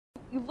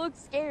You look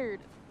scared.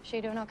 Is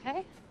she doing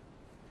okay?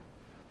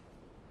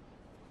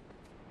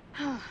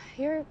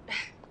 You're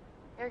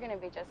gonna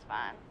be just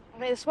fine. I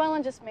mean, the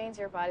swelling just means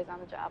your body's on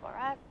the job, all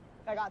right?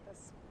 I got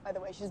this. By the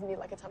way, she doesn't need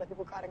like a ton of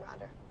people crowding around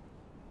her.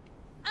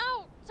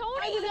 Ow,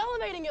 Toni! I was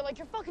elevating it like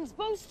you're fucking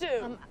supposed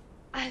to.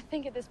 I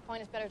think at this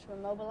point it's better to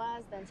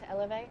immobilize than to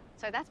elevate.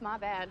 So that's my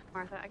bad,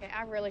 Martha. Okay,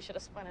 I really should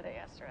have splinted it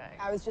yesterday.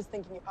 I was just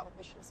thinking you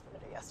probably should have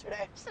splinted it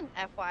yesterday. Just an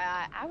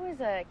FYI, I was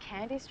a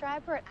candy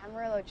striper at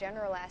Amarillo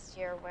General last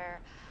year where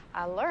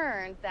I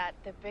learned that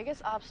the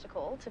biggest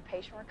obstacle to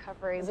patient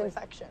recovery Is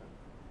infection.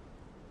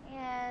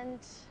 And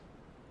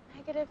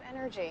negative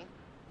energy.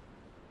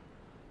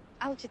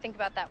 I'll let you think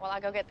about that while I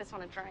go get this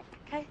on a drink,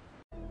 okay?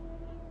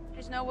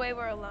 There's no way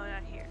we're alone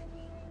out here.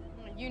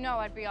 You know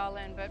I'd be all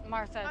in, but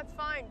Martha... That's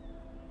fine.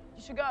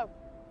 You should go.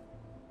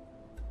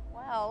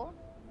 Well,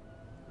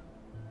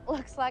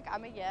 looks like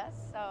I'm a yes,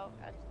 so...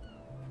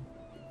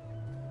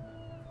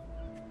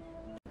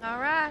 All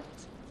right,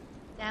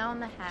 down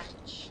the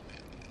hatch.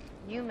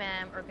 You,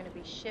 ma'am, are gonna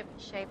be ship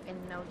shape in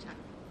no time.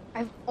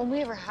 I've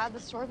only ever had the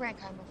store brand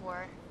kind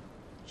before.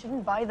 She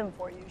didn't buy them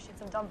for you. She had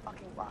some dumb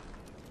fucking luck.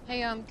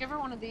 Hey, give her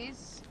one of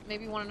these,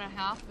 maybe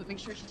 1.5, but make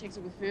sure she takes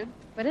it with food.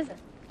 What is it?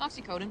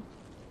 Oxycodone.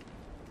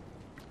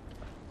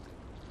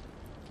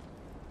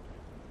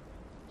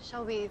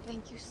 Shelby,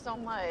 thank you so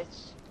much.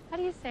 How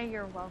do you say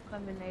you're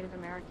welcome in Native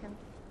American?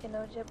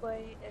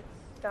 Ojibwe,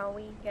 it's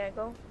Dawi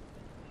Gago.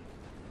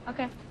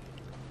 Okay.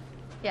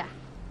 Yeah.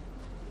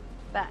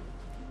 That.